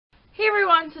Hey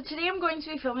everyone, so today I'm going to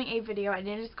be filming a video, and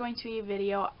it is going to be a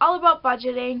video all about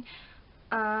budgeting.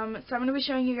 So I'm going to be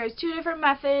showing you guys two different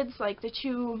methods, like the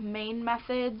two main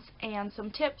methods, and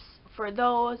some tips for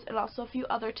those, and also a few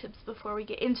other tips before we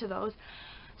get into those.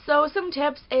 So some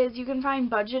tips is you can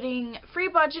find free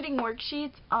budgeting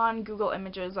worksheets on Google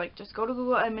Images. Like, just go to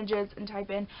Google Images and type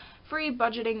in free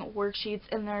budgeting worksheets,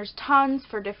 and there's tons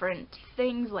for different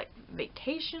things like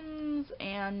vacations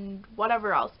and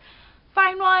whatever else.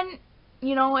 Find one,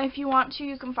 you know, if you want to,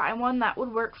 you can find one that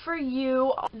would work for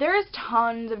you. There's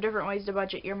tons of different ways to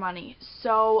budget your money.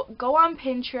 So go on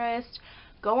Pinterest,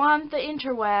 go on the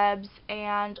interwebs,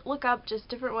 and look up just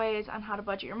different ways on how to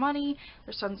budget your money.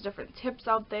 There's tons of different tips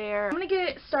out there. I'm going to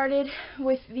get started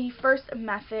with the first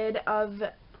method of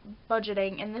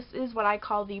budgeting, and this is what I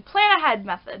call the plan ahead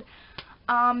method.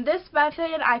 This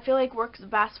method I feel like works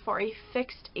best for a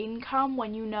fixed income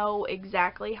when you know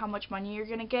exactly how much money you're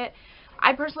going to get.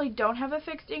 I personally don't have a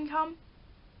fixed income,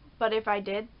 but if I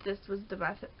did, this was the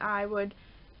method I would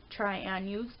try and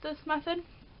use this method.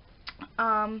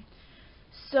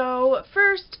 So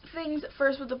first things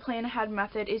first with the plan ahead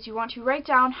method is you want to write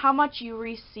down how much you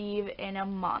receive in a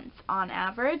month on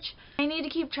average. I need to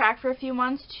keep track for a few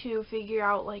months to figure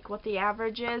out like what the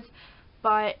average is,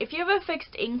 but if you have a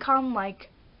fixed income,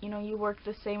 like, you know, you work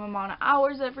the same amount of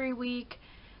hours every week,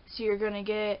 so you're going to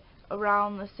get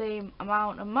around the same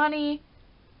amount of money,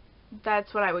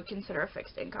 that's what I would consider a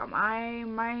fixed income.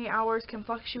 My hours can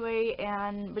fluctuate,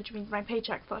 which means my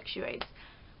paycheck fluctuates,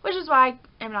 which is why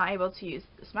I'm not able to use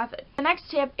this method. The next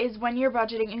tip is when you're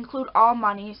budgeting, include all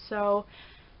money. So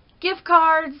gift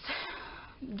cards,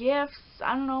 gifts,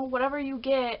 I don't know, whatever you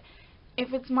get,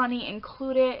 if it's money,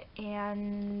 include it,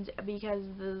 and because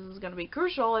this is going to be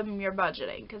crucial in your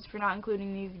budgeting, because if you're not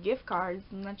including these gift cards,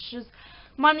 then that's just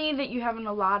money that you haven't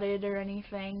allotted or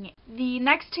anything. The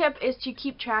next tip is to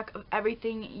keep track of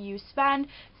everything you spend.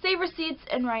 Save receipts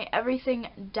and write everything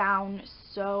down.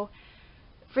 So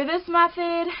for this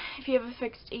method, if you have a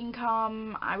fixed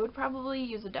income, I would probably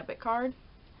use a debit card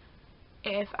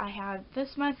if I had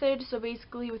this method. So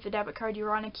basically with the debit card, you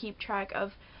want to keep track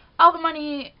of all the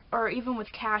money, or even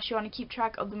with cash, you want to keep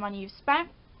track of the money you've spent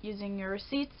using your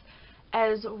receipts,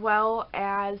 as well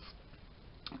as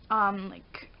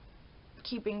like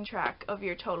keeping track of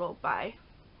your total by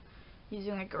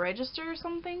using like a register or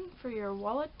something for your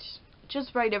wallet.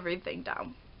 Just write everything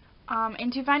down.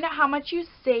 And to find out how much you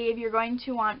save, you're going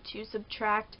to want to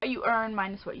subtract what you earn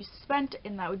minus what you spent,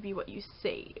 and that would be what you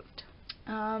saved.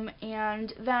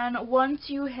 And then once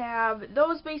you have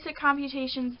those basic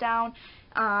computations down,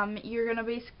 you're going to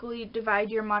basically divide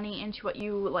your money into what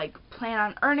you like plan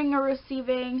on earning or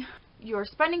receiving, your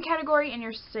spending category, and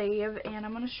your save. And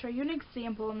I'm going to show you an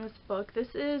example in this book. This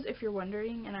is, if you're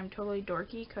wondering, and I'm totally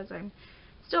dorky because I'm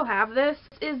still have this.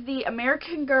 This is the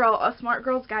American Girl, A Smart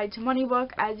Girl's Guide to Money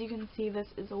book. As you can see, this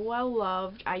is well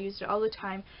loved. I used it all the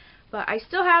time, but I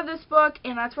still have this book,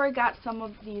 and that's where I got some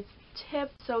of these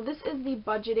tips. So this is the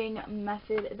budgeting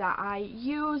method that I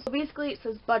use. So basically it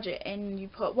says budget, and you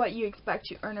put what you expect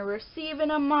to earn or receive in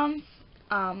a month,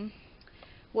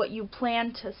 what you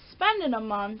plan to spend in a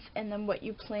month, and then what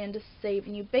you plan to save,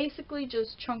 and you basically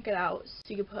just chunk it out.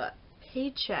 So you could put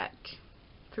paycheck.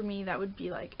 For me, that would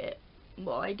be like it.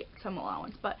 Well, I get some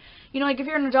allowance, but you know, like if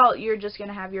you're an adult, you're just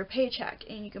gonna have your paycheck,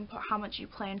 and you can put how much you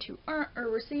plan to earn or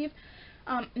receive,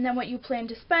 and then what you plan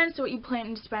to spend. So what you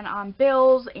plan to spend on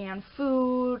bills and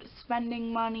food,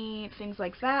 spending money, things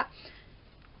like that,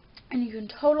 and you can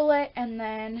total it. And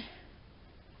then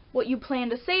what you plan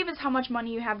to save is how much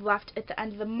money you have left at the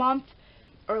end of the month,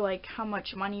 or like how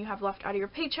much money you have left out of your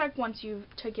paycheck once you've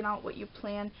taken out what you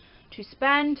plan to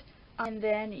spend, and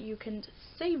then you can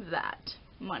save that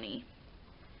money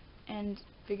and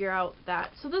figure out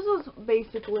that. So this is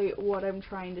basically what I'm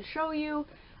trying to show you.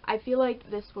 I feel like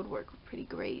this would work pretty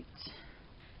great.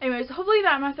 Anyways, hopefully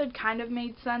that method kind of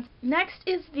made sense. Next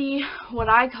is the what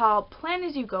I call plan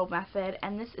as you go method,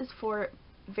 and this is for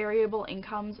variable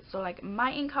incomes. So like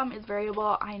my income is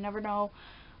variable. I never know,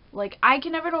 like I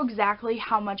can never know exactly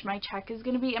how much my check is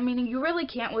going to be. I mean, you really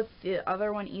can't with the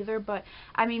other one either, but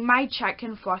I mean, my check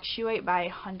can fluctuate by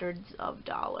hundreds of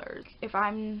dollars. If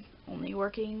I'm only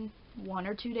working 1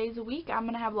 or 2 days a week, I'm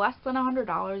going to have less than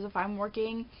 $100. If I'm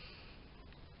working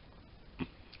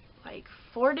like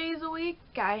 4 days a week,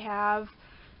 I have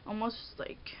almost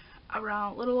like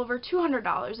around a little over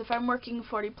 $200. If I'm working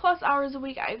 40 plus hours a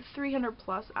week, I have 300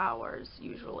 plus hours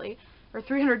usually, or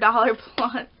 $300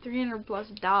 plus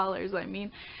dollars, I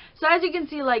mean. So as you can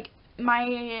see, like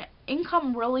my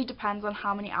income really depends on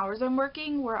how many hours I'm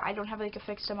working, where I don't have like a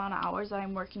fixed amount of hours that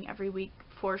I'm working every week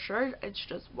for sure. It's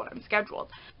just what I'm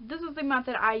scheduled. This is the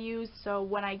method I use. So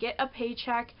when I get a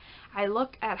paycheck, I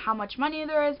look at how much money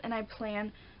there is and I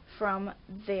plan from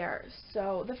there.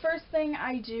 So the first thing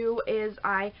I do is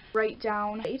I write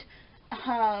down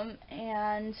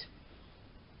and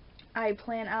I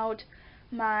plan out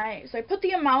so I put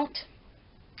the amount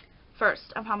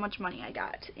first of how much money I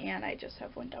got, and I just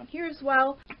have one down here as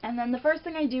well. And then the first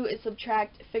thing I do is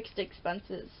subtract fixed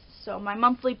expenses. So my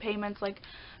monthly payments, like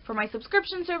for my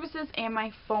subscription services and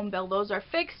my phone bill, those are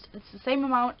fixed. It's the same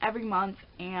amount every month,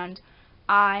 and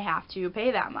I have to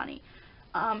pay that money.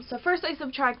 So first I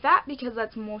subtract that because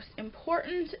that's most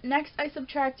important. Next I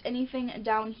subtract anything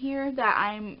down here that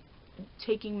I'm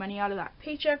taking money out of that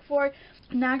paycheck for.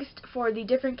 Next, for the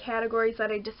different categories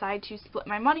that I decide to split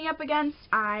my money up against,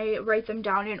 I write them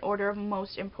down in order of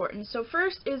most importance. So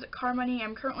first is car money.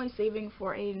 I'm currently saving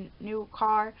for a new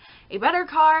car, a better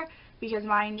car, because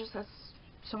mine just has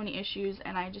so many issues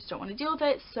and I just don't want to deal with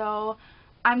it. So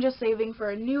I'm just saving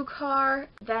for a new car.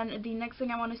 Then the next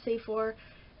thing I want to save for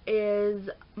is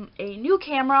a new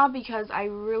camera, because I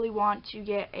really want to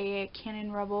get a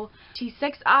Canon Rebel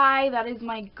T6i. That is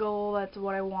my goal. That's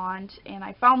what I want, and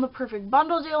I found the perfect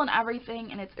bundle deal and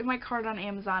everything, and it's in my cart on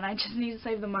Amazon. I just need to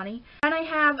save the money. And I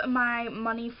have my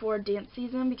money for dance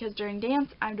season, because during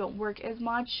dance I don't work as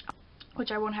much,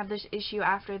 which I won't have this issue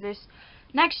after this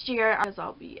next year, as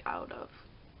I'll be out of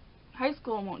high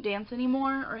school and won't dance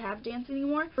anymore or have dance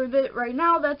anymore. But right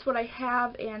now that's what I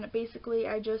have, and basically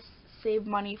I just save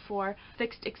money for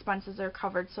fixed expenses are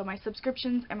covered. So my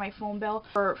subscriptions and my phone bill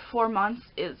for 4 months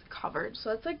is covered.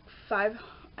 So it's like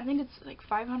I think it's like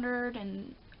 500,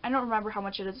 and I don't remember how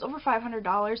much it is, over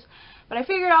 $500. But I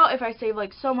figured out if I save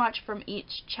like so much from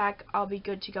each check, I'll be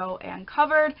good to go and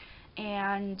covered,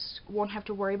 and won't have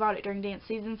to worry about it during dance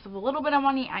season. So the little bit of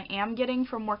money I am getting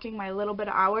from working my little bit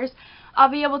of hours, I'll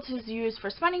be able to use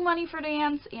for spending money for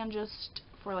dance and just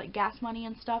for like gas money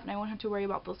and stuff, and I won't have to worry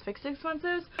about those fixed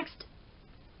expenses. Next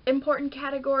important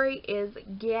category is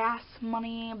gas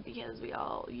money, because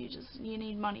you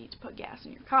need money to put gas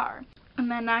in your car.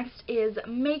 And then next is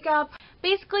makeup.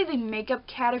 Basically the makeup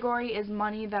category is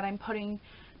money that I'm putting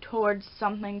towards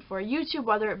something for YouTube,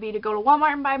 whether it be to go to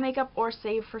Walmart and buy makeup, or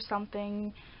save for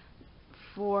something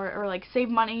or like save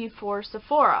money for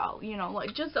Sephora, you know,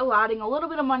 like just allotting a little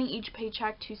bit of money each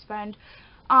paycheck to spend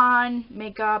on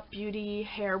makeup, beauty,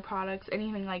 hair products,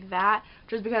 anything like that.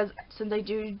 Just because since I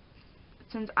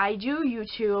do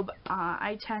YouTube,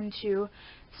 I tend to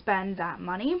spend that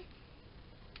money.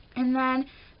 And then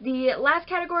the last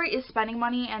category is spending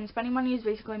money, and spending money is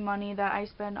basically money that I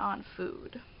spend on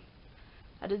food.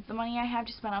 That is the money I have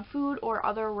to spend on food or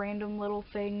other random little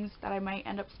things that I might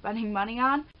end up spending money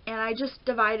on. And I just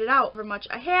divide it out for how much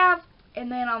I have,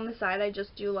 and then on the side I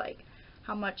just do like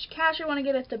how much cash I want to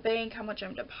get at the bank, how much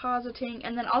I'm depositing,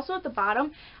 and then also at the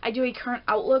bottom I do a current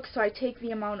outlook. So I take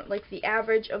the amount, like the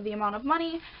average of the amount of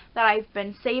money that I've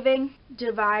been saving,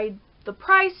 divide the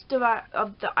price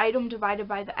of the item divided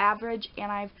by the average,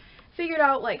 and I've figured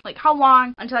out like how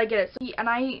long until I get it. So, and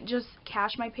I just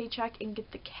cash my paycheck and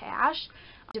get the cash,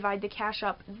 divide the cash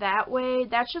up that way.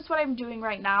 That's just what I'm doing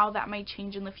right now. That might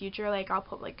change in the future. Like I'll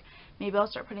put maybe I'll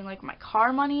start putting like my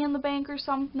car money in the bank or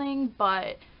something,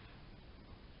 but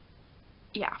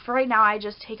yeah, for right now I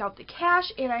just take out the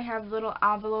cash, and I have little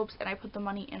envelopes, and I put the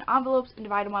money in envelopes and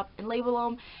divide them up and label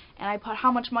them, and I put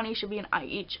how much money should be in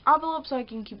each envelope so I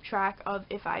can keep track of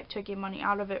if I took money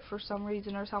out of it for some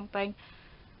reason or something.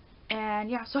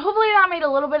 And yeah, so hopefully that made a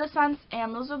little bit of sense,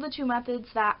 and those are the two methods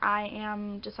that I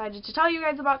am decided to tell you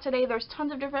guys about today. There's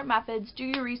tons of different methods. Do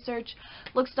your research,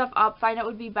 look stuff up, find out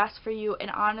what would be best for you,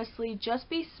 and honestly, just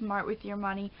be smart with your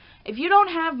money. If you don't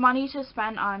have money to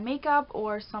spend on makeup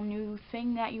or some new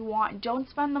thing that you want, don't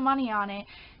spend the money on it.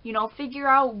 You know, figure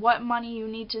out what money you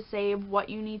need to save, what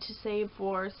you need to save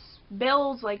for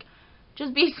bills, like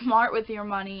just be smart with your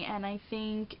money, and I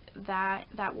think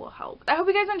that will help. I hope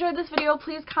you guys enjoyed this video.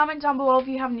 Please comment down below if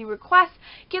you have any requests.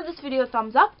 Give this video a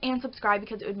thumbs up and subscribe,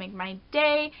 because it would make my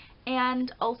day.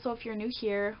 And also, if you're new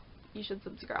here, you should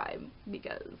subscribe,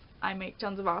 because I make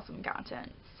tons of awesome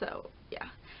content. So yeah.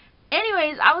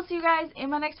 Anyways, I will see you guys in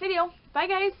my next video. Bye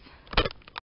guys!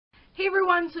 Hey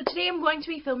everyone, so today I'm going to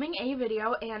be filming a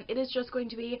video, and it is just going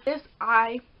to be this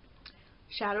eye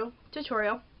shadow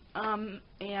tutorial.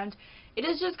 And it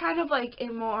is just kind of like a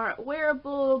more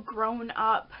wearable,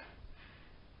 grown-up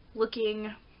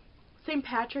looking St.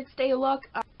 Patrick's Day look.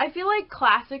 I feel like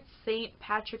classic St.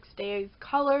 Patrick's Day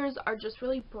colors are just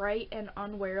really bright and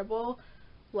unwearable.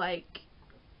 Like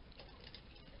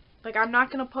I'm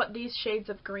not going to put these shades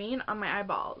of green on my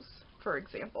eyeballs, for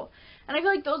example. And I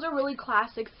feel like those are really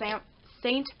classic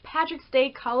St. Patrick's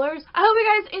Day colors. I hope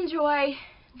you guys enjoy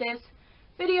this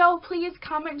video. Please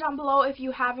comment down below if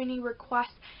you have any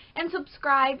requests, and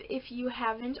subscribe if you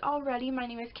haven't already. My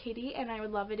name is Katie, and I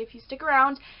would love it if you stick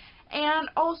around. And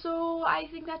also, I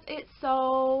think that's it.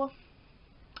 So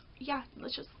yeah,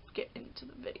 let's just get into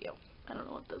the video. I don't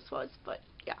know what this was, but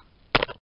yeah.